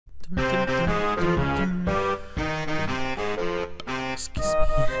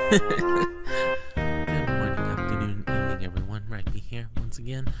Good morning, afternoon, evening, everyone. Rhypi here once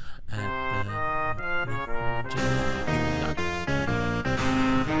again at the Ninja Kiwi Archive.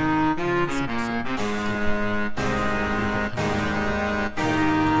 This episode,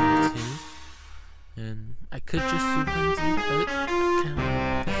 and I could just do Lindsay, but I kind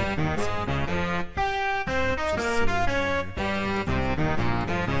of keep Lindsay. Just see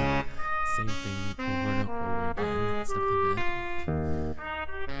same thing over and over again and stuff like that.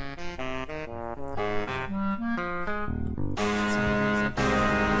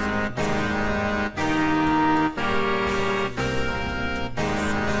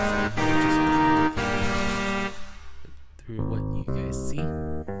 Through what you guys see.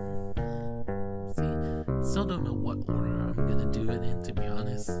 Still don't know what order I'm gonna do it in, to be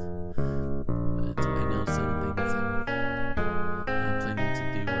honest. But I know some things I'm planning to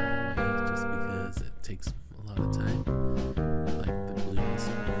do right away just because it takes a lot of time. Like the balloons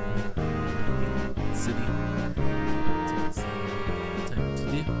in the city. It takes time to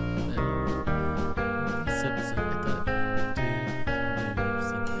do. But this episode I thought to do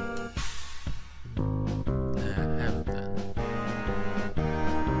something that I haven't done.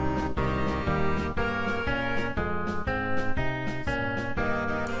 So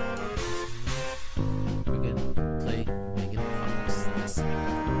we're gonna play Megan Fox this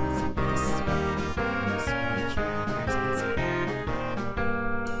episode. Let's make sure you guys can see.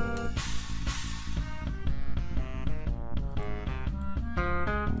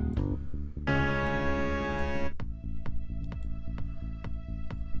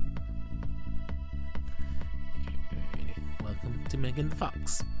 Alrighty, welcome to Megan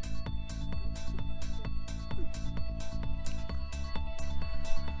Fox.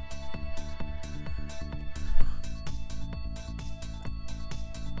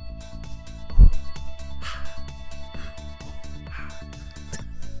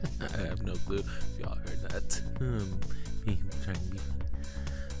 I have no clue if y'all heard that. Me trying to be funny.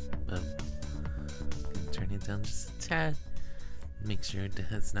 But I'm gonna turn it down just a tad. Make sure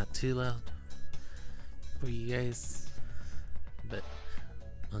it's not too loud for you guys. But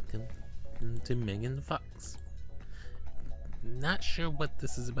welcome to Megan Fox. Not sure what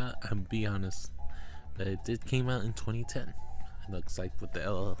this is about, I'll be honest. But it did came out in 2010. It looks like with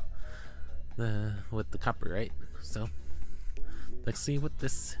with the copyright. So let's see what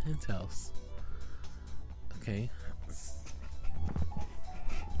this entails. Okay.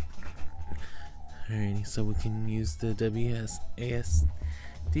 Alrighty, so we can use the WASD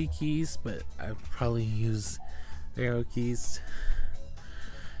keys, but I probably use arrow keys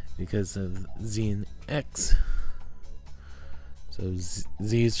because of Z and X. So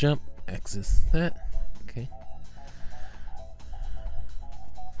Z is jump, X is that. Okay.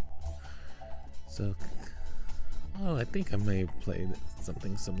 So, oh, I think I may have played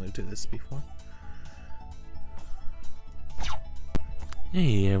something similar to this before.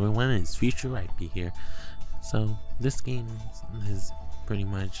 Hey everyone, it's Future Rhypi here. So this game is pretty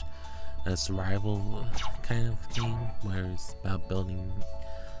much a survival kind of game where it's about building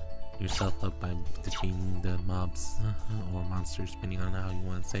yourself up by defeating the mobs or monsters, depending on how you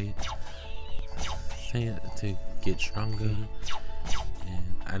want to say it, to get stronger. And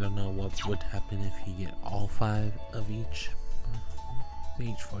I don't know what would happen if you get all 5 of each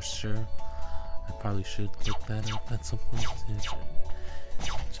for sure. I probably should look that up at some point to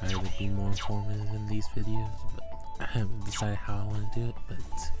try to be more informative in these videos, but I haven't decided how I want to do it.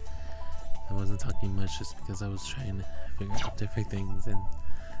 But I wasn't talking much just because I was trying to figure out different things and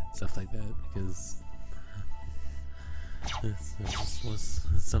stuff like that, because this just was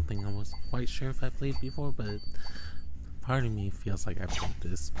something I wasn't quite sure if I played before. But part of me feels like I played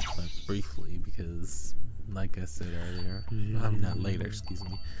this but briefly, because like I said earlier, I'm not later, excuse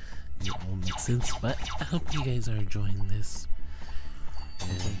me, it won't make sense. But I hope you guys are enjoying this. And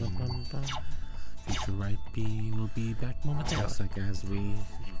Future Rhypi will be back momentarily. Looks like as we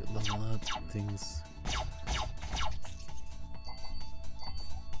level up things.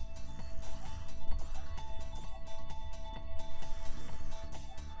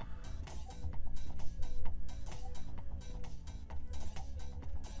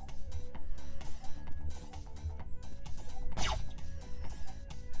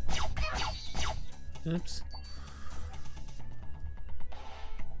 Oops.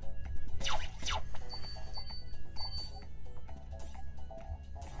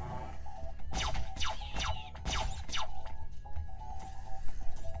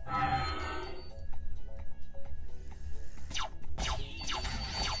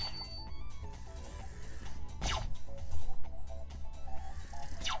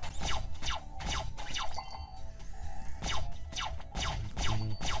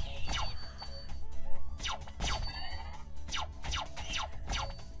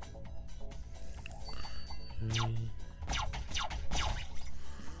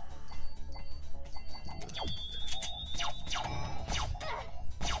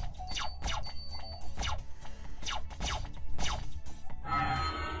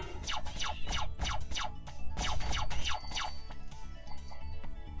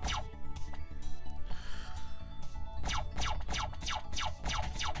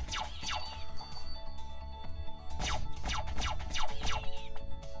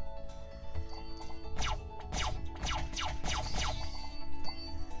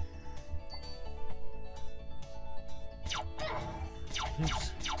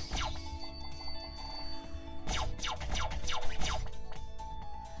 Oops.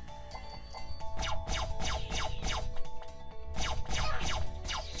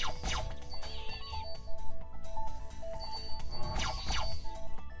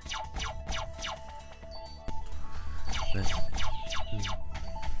 But,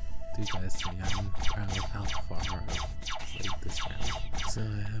 do you guys think I'm proud of how far I've played this round? So I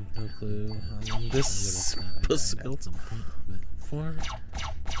have no clue how long this is supposed to go at some point, but for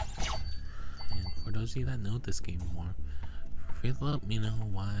those of you that know this game more, feel let me know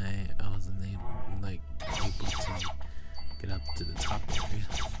why I wasn't able to get up to the top area.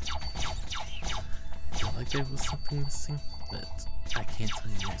 I felt like there was something missing, but I can't tell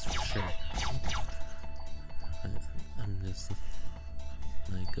you guys for sure. But I'm just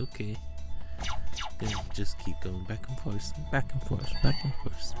like, okay, gonna just keep going back and forth, back and forth, back and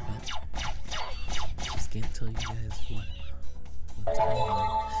forth, but just can't tell you guys what's going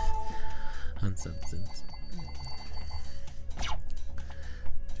on Substance.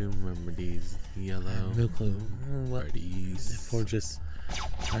 Do you remember these yellow parties for just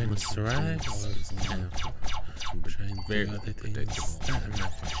trying to survive? Trying very other things. I'm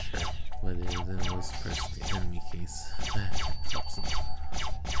not too sure what it is, and it was first the enemy case that helps them.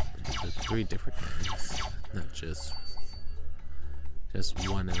 The 3 different things, not just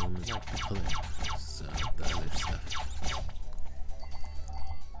one element like the color, so the other stuff.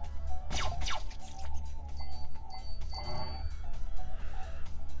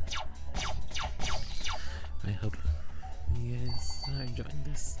 I hope you guys are enjoying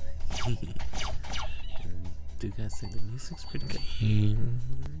this. And do you guys think the music's pretty good?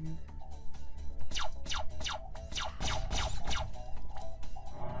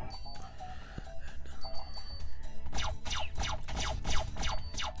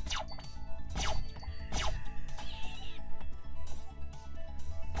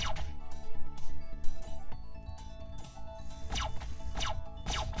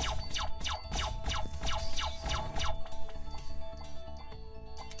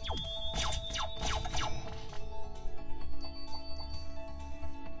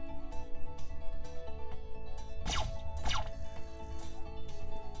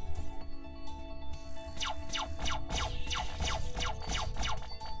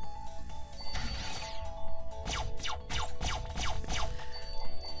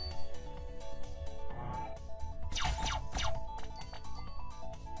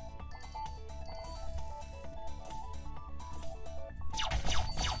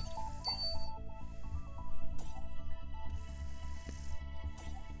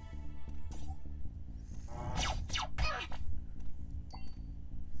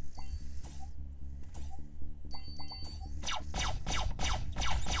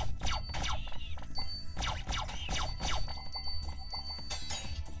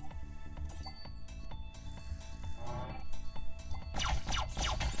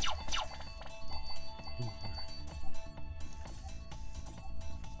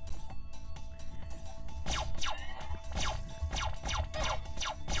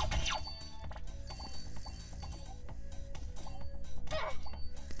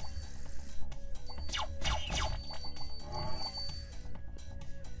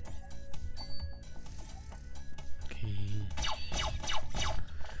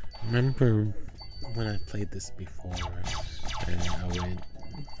 Remember when I played this before, and I would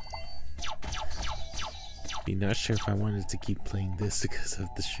be not sure if I wanted to keep playing this because of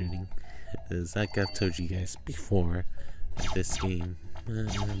the shooting. As like I've told you guys before, this game,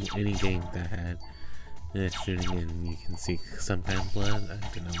 any game that had shooting and you can see some kind of blood,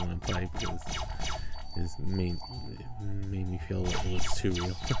 I did not want to play because it made me feel like it was too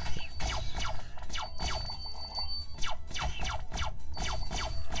real.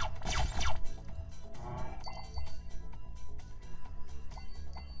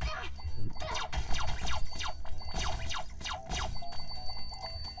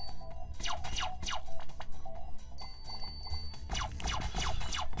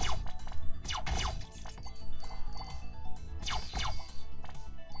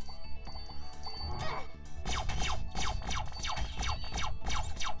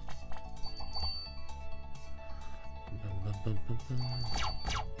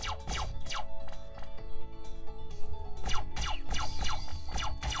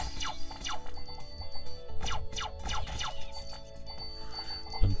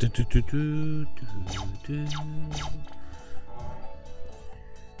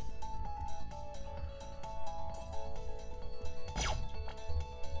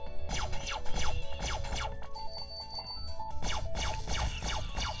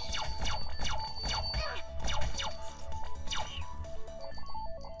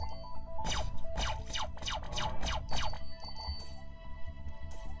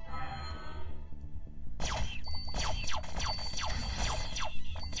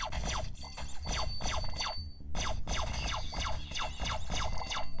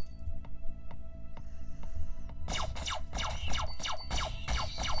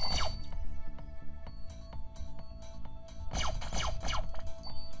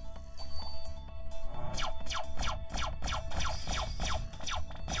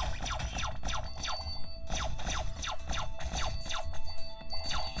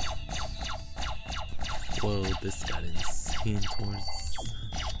 Whoa, this got insane towards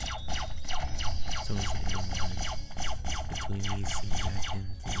the end. Between me, seeing back and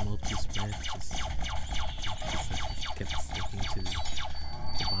multi-spread, just kept sticking to the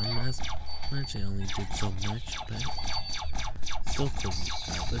bottom as much. I only did so much, but still cool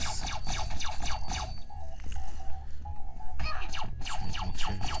regardless. Make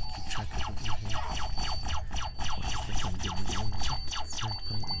sure to keep track of what you have. If I'm getting the end check, third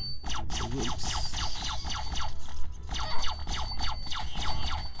point, so whoops.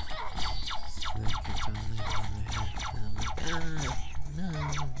 So that gets on my head, and I'm like,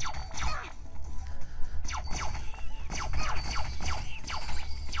 no.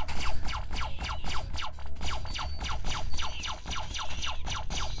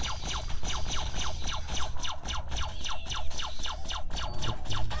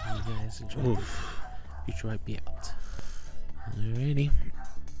 Oof. Future Rhypi out. Alrighty.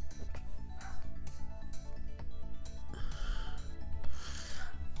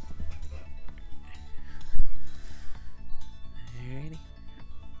 Alrighty.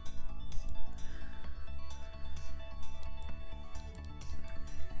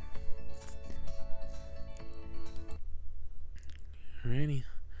 Alrighty.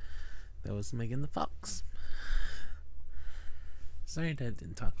 That was Megan the Fox. Sorry that I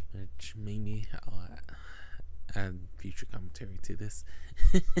didn't talk much. Maybe I'll add future commentary to this.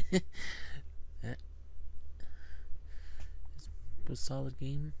 It was a solid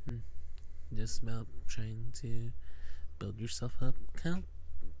game. Just about trying to build yourself up. Kind of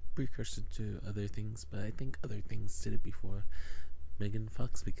precursor to other things, but I think other things did it before Megan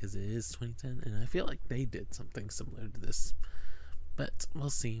Fox because it is 2010, and I feel like they did something similar to this. But we'll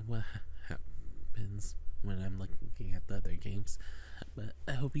see what happens when I'm looking at the other games. But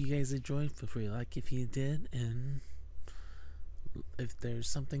I hope you guys enjoyed. Feel free to like if you did, and if there's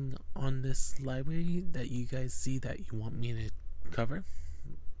something on this library that you guys see that you want me to cover,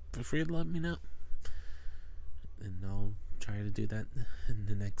 feel free to let me know, and I'll try to do that in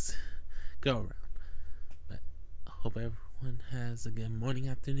the next go around. But I hope everyone has a good morning,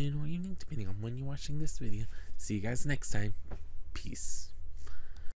 afternoon, or evening, depending on when you're watching this video. See you guys next time. Peace.